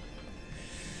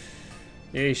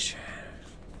 Yeesh.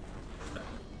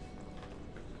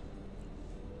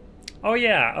 Oh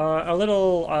yeah, a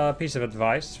little piece of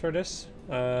advice for this.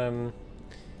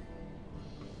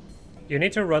 You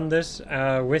need to run this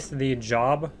with the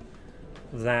job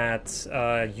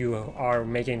that you are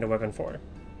making the weapon for.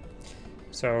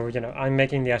 So, you know, I'm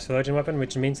making the astrologian weapon,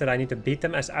 which means that I need to beat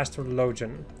them as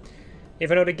astrologian.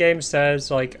 Even though the game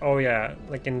says, like, oh yeah,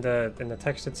 like in the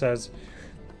text it says,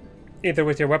 either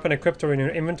with your weapon equipped or in your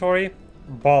inventory,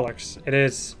 bollocks. It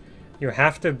is, you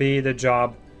have to be the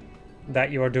job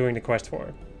that you are doing the quest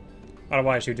for.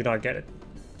 Otherwise you do not get it.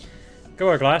 Go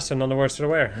wear glass and none the worse for the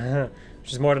wear.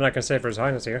 Which is more than I can say for His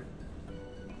Highness here.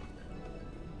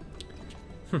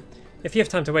 If you have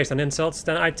time to waste on insults,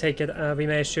 then I take it we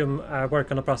may assume work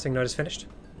on the processing node is finished.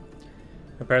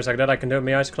 Repairs like that I can do with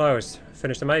my eyes closed.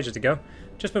 Finished them ages ago.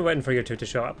 Just been waiting for you two to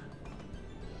show up.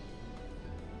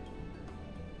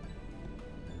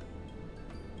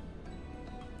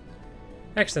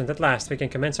 Excellent, at last we can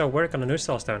commence our work on a new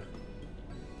soulstone.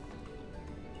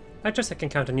 I trust I can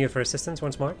count on you for assistance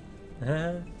once more.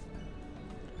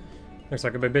 Looks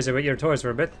like I'll be busy with your toys for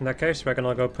a bit. In that case, reckon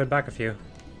I'll go put back a few.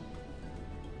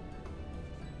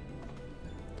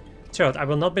 Gerald, I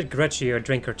will not begrudge you a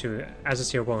drink or two, as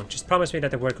is your wont. Just promise me that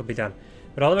the work will be done.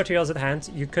 With all the materials at hand,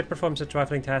 you could perform such a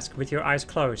trifling task with your eyes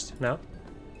closed, no?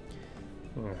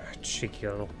 Cheeky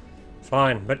little.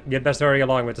 Fine, but you'd best hurry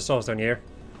along with the soulstone here.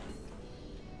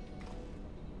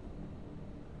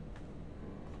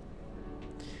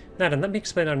 Now then, let me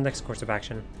explain our next course of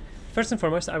action. First and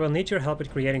foremost, I will need your help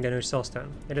with creating the new soulstone.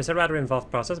 It is a rather involved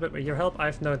process, but with your help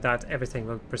I've no doubt everything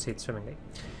will proceed swimmingly.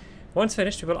 Once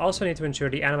finished, we will also need to ensure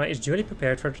the anima is duly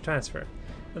prepared for the transfer.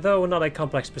 Though not a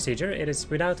complex procedure, it is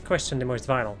without question the most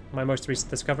vital. My most recent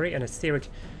discovery, an etheric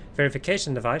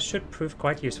verification device, should prove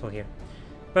quite useful here.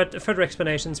 But further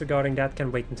explanations regarding that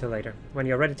can wait until later. When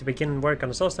you are ready to begin work on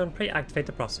the soulstone, pre-activate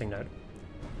the processing node.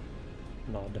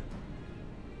 Nod.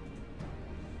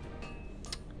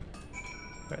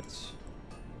 Right.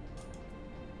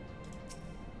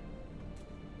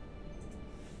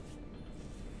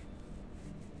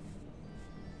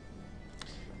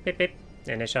 Beep beep.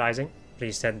 Initializing.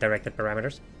 Please set directed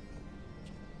parameters.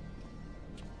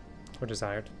 Or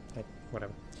desired.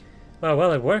 Whatever.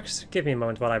 Well, it works. Give me a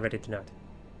moment while I'm ready to note.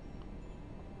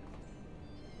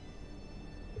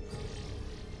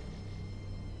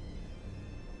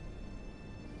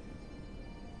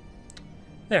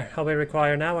 There, all we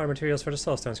require now are materials for the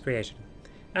soulstone's creation.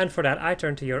 And for that, I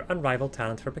turn to your unrivaled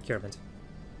talent for procurement.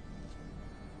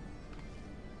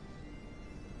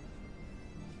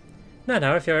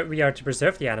 Now, if we are to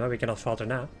preserve the anima, we cannot falter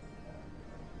now.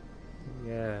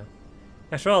 Yeah.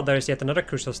 After all, there is yet another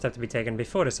crucial step to be taken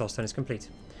before the soulstone is complete.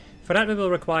 For that, we will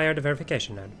require the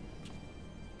verification node.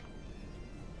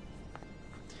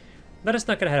 Let us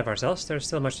not get ahead of ourselves. There is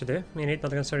still much to do. You need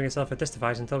not concern yourself with this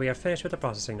device until we are finished with the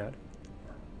processing node.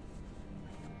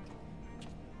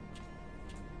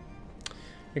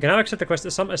 You can now accept the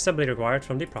quest Some Assembly Required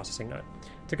from the processing node.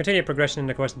 To continue progression in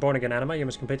the quest Born Again Anima, you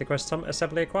must complete the quest Some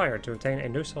Assembly Required to obtain a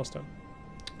new soulstone.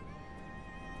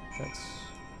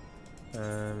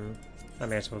 I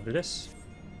may as well do this.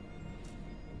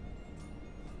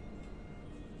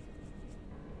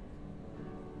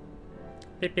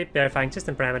 Beep beep, verifying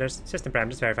system parameters. System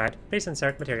parameters verified. Please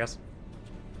insert materials.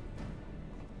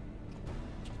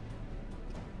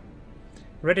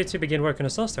 Ready to begin work on a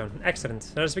soulstone.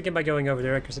 Excellent. Let us begin by going over the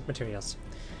requisite materials.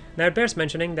 Now it bears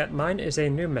mentioning that mine is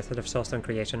a new method of soulstone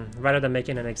creation. Rather than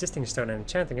making an existing stone and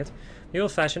enchanting it, we will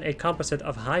fashion a composite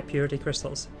of high purity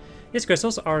crystals. These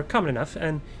crystals are common enough,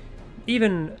 and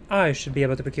even I should be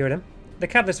able to procure them. The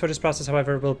catalyst for this process,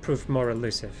 however, will prove more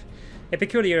elusive. A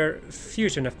peculiar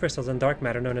fusion of crystals and dark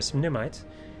matter known as numite.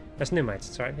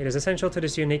 It is essential to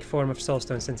this unique form of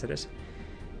soulstone synthesis.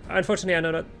 Unfortunately, I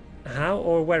know not how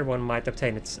or where one might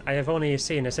obtain it. I have only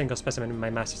seen a single specimen in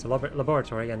my master's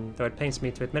laboratory, and though it pains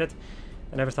me to admit it,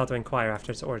 I never thought to inquire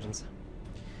after its origins.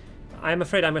 I am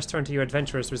afraid I must turn to your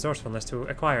adventurous resourcefulness to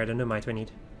acquire the numite we need.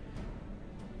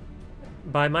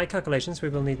 By my calculations, we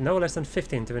will need no less than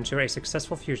 15 to ensure a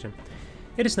successful fusion.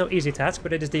 It is no easy task,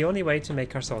 but it is the only way to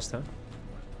make our soulstone.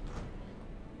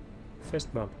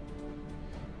 Fist bump.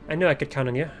 I knew I could count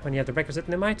on you. When you have the requisite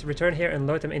numite, return here and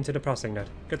load them into the processing node.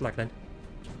 Good luck, then.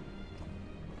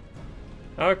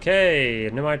 Okay,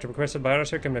 numite requested by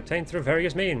others here can be obtained through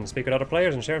various means. Speak with other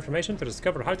players and share information to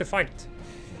discover how to find it.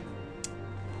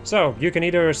 So, you can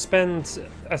either spend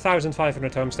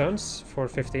 1,500 tomestones for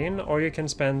 15, or you can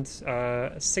spend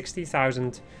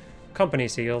 60,000 company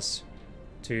seals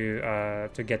to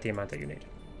get the amount that you need.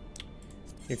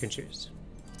 You can choose.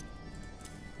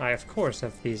 I, of course,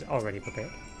 have these already prepared.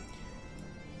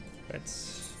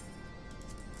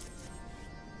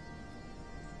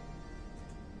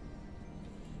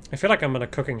 I feel like I'm on a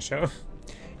cooking show.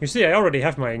 You see, I already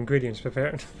have my ingredients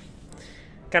prepared.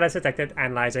 Catalyst detected,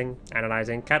 analyzing,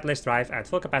 catalyst drive at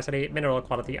full capacity, mineral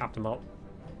quality optimal.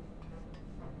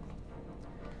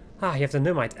 Ah, you have the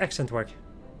numite, excellent work.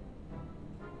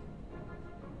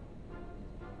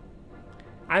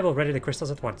 I will ready the crystals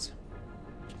at once.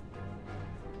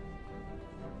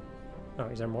 Oh,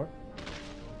 is there more?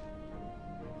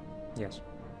 Yes.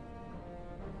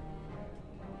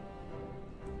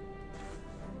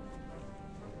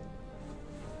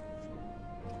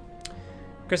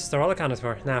 Crystals are all accounted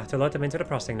for. Now, to load them into the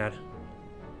processing node.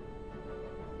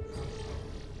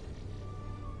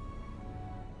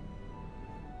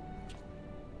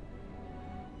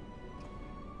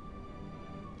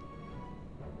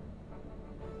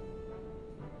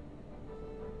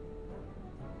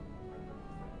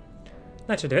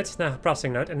 That should do it. Now,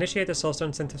 processing node. Initiate the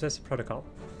soulstone synthesis protocol.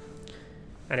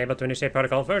 Unable to initiate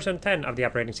protocol. Version 10 of the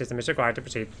operating system is required to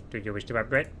proceed. Do you wish to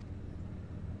upgrade?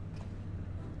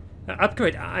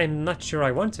 Upgrade? I'm not sure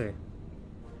I want to.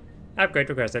 Upgrade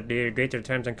requested. Do you agree to the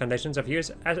terms and conditions of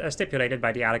use as stipulated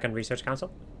by the Allegan Research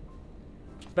Council?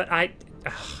 But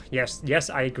yes,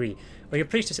 I agree. Will you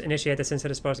please just initiate the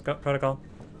synthesis protocol?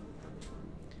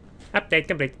 Update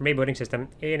complete. Rebooting system.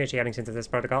 Initiating synthesis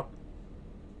protocol.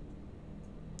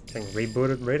 Thing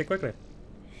rebooted really quickly.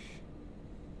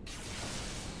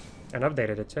 And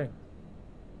updated it too.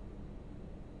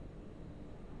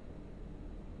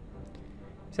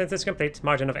 Synthesis complete.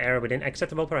 Margin of error within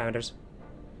acceptable parameters.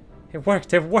 It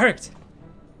worked! It worked!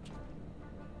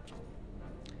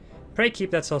 Pray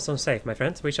keep that soulstone safe, my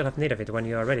friend. We shall have need of it when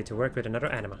you are ready to work with another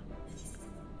anima.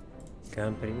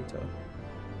 Completo.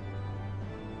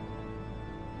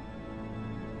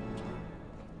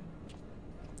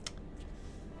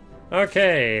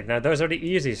 Okay, now those are the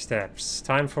easy steps.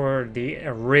 Time for the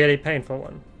really painful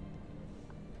one.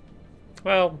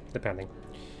 Well, depending.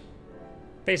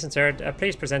 Patient sir,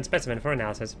 please present specimen for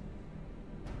analysis.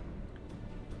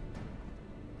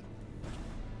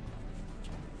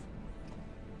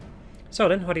 So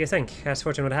then, what do you think? As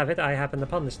fortune would have it, I happened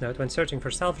upon this note when searching for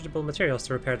salvageable materials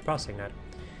to repair the processing node.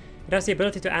 It has the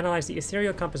ability to analyze the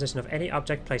ethereal composition of any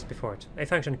object placed before it, a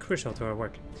function crucial to our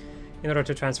work. In order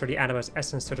to transfer the anima's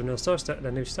essence to the new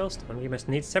soulstone, you must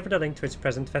needs sever the link to its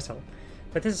present vessel.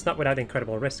 But this is not without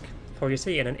incredible risk, for you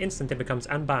see, in an instant it becomes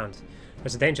unbound.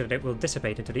 There's a danger that it will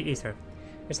dissipate into the ether.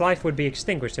 Its life would be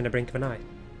extinguished in the blink of an eye.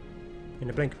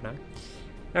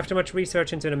 After much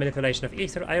research into the manipulation of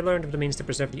ether, I learned of the means to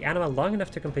preserve the anima long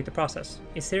enough to complete the process.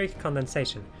 Etheric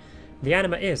condensation. The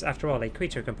anima is, after all, a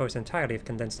creature composed entirely of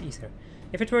condensed ether.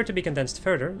 If it were to be condensed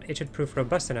further, it should prove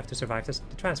robust enough to survive the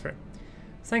transfer.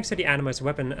 Thanks to the anima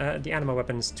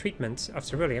weapon's treatment of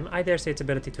ceruleum, I dare say its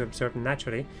ability to absorb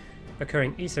naturally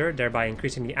occurring ether, thereby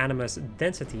increasing the anima's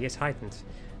density, is heightened.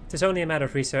 It is only a matter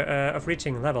of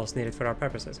reaching levels needed for our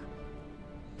purposes.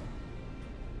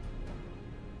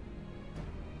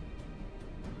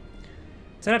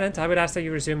 To that end, I would ask that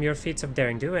you resume your feats of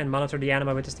daring do and monitor the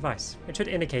anima with this device. It should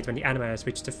indicate when the anima has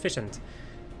reached sufficient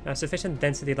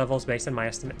density levels based on my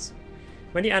estimates.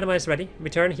 When the anima is ready,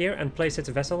 return here and place its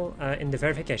vessel in the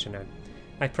verification node.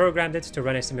 I programmed it to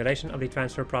run a simulation of the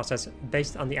transfer process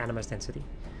based on the anima's density.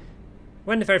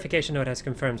 When the verification node has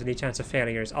confirmed the chance of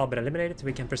failure is all but eliminated,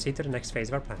 we can proceed to the next phase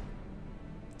of our plan.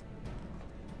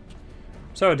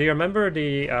 So, do you remember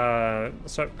the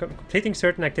completing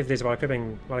certain activities while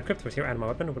equipped with your anima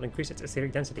weapon will increase its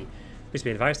etheric density. Please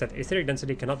be advised that etheric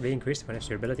density cannot be increased when its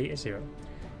durability is 0.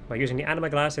 By using the anima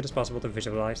glass, it is possible to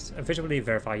visually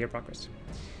verify your progress.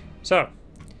 So,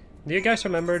 do you guys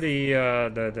remember the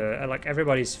like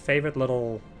everybody's favorite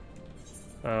little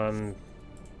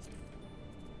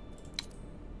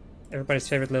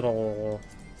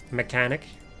mechanic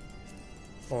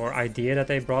or idea that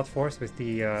they brought forth with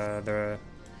the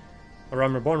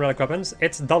Realm Reborn relic weapons?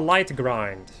 It's the light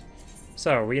grind.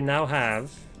 So we now have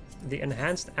the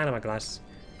enhanced anima glass,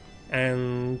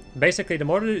 and basically the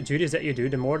more the duties that you do,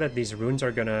 the more that these runes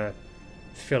are gonna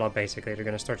fill up. Basically, they're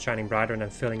gonna start shining brighter and then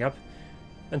filling up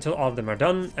until all of them are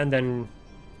done, and then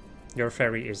your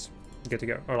fairy is good to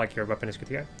go, or like your weapon is good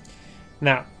to go.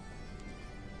 Now,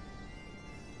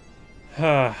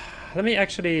 let me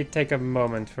actually take a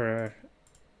moment for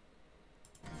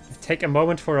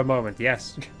a moment.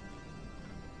 Yes.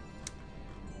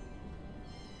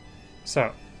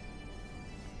 So,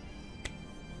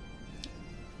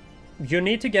 you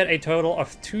need to get a total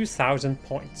of 2,000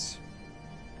 points.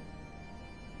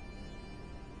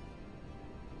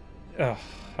 Ugh,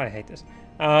 I hate this.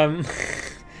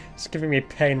 It's giving me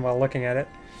pain while looking at it.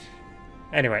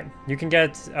 Anyway, you can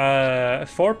get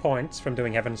 4 points from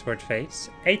doing Heavensward Fates,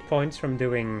 8 points from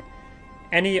doing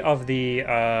any of the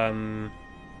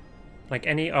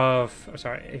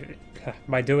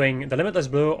by doing the Limitless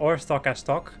Blue or Stock as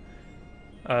Stock,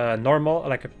 normal,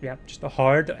 just a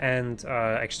hard and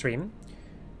extreme.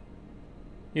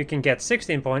 You can get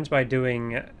 16 points by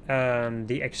doing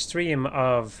the extreme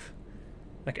of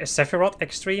like a Sephiroth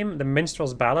extreme, the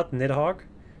Minstrel's Ballad, Nidhogg,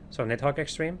 so Nidhogg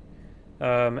extreme,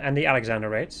 and the Alexander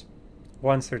raids,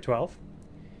 1 through 12.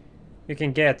 You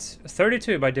can get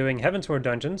 32 by doing Heavensward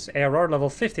dungeons, ARR level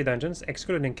 50 dungeons,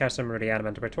 excluding Castle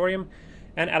Reanimant Praetorium,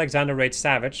 and Alexander Raid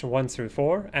Savage 1 through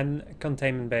 4, and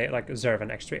Containment Bay like Zervan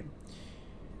Extreme.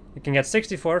 You can get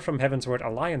 64 from Heavensward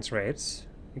Alliance raids.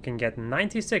 You can get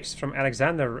 96 from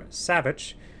Alexander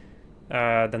Savage,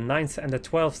 the 9th and the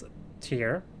 12th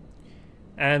tier,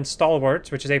 and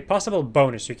Stalwarts, which is a possible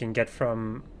bonus you can get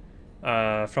from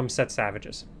said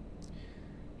Savages.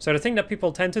 So the thing that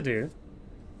people tend to do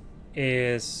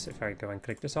is, if I go and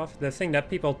click this off, the thing that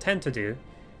people tend to do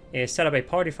is set up a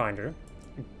party finder,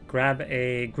 grab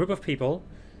a group of people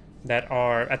that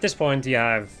are, at this point, you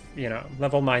have, you know,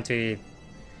 level 90,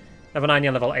 level 90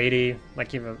 and level 80,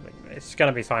 like, it's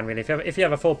gonna be fine, really. If you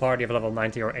have a full party of level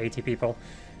 90 or 80 people,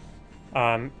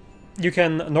 you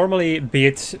can normally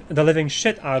beat the living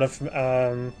shit out of,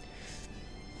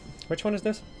 which one is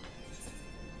this?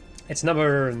 It's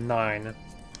number 9.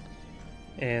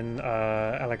 In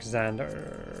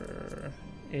Alexander,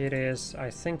 it is, I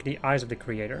think, the Eyes of the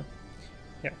Creator.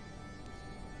 Yeah.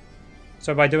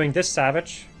 So by doing this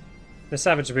savage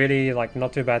really, like,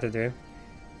 not too bad to do.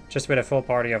 Just with a full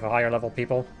party of higher level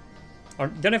people. Or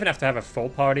you don't even have to have a full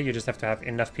party, you just have to have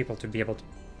enough people to be able to,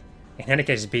 in any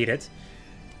case, beat it.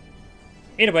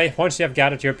 Either way, once you have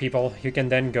gathered your people, you can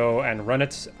then go and run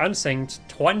it unsynced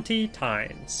 20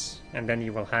 times. And then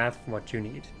you will have what you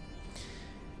need.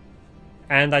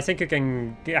 And I think you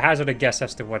can hazard a guess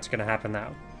as to what's going to happen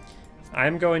now.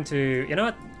 I'm going to... You know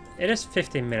what? It is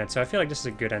 15 minutes, so I feel like this is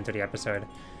a good end to the episode.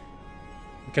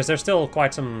 Because there's still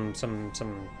quite some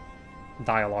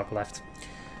dialogue left.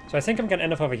 So I think I'm going to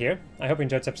end off over here. I hope you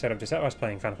enjoyed this episode of this. I was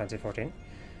playing Final Fantasy XIV.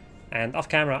 And off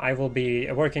camera, I will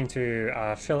be working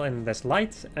to fill in this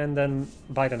light. And then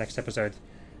by the next episode,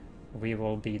 we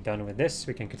will be done with this.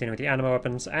 We can continue with the Anima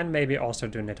weapons and maybe also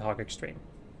do Nidhogg Extreme.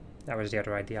 That was the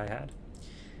other idea I had.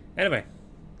 Anyway,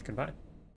 goodbye.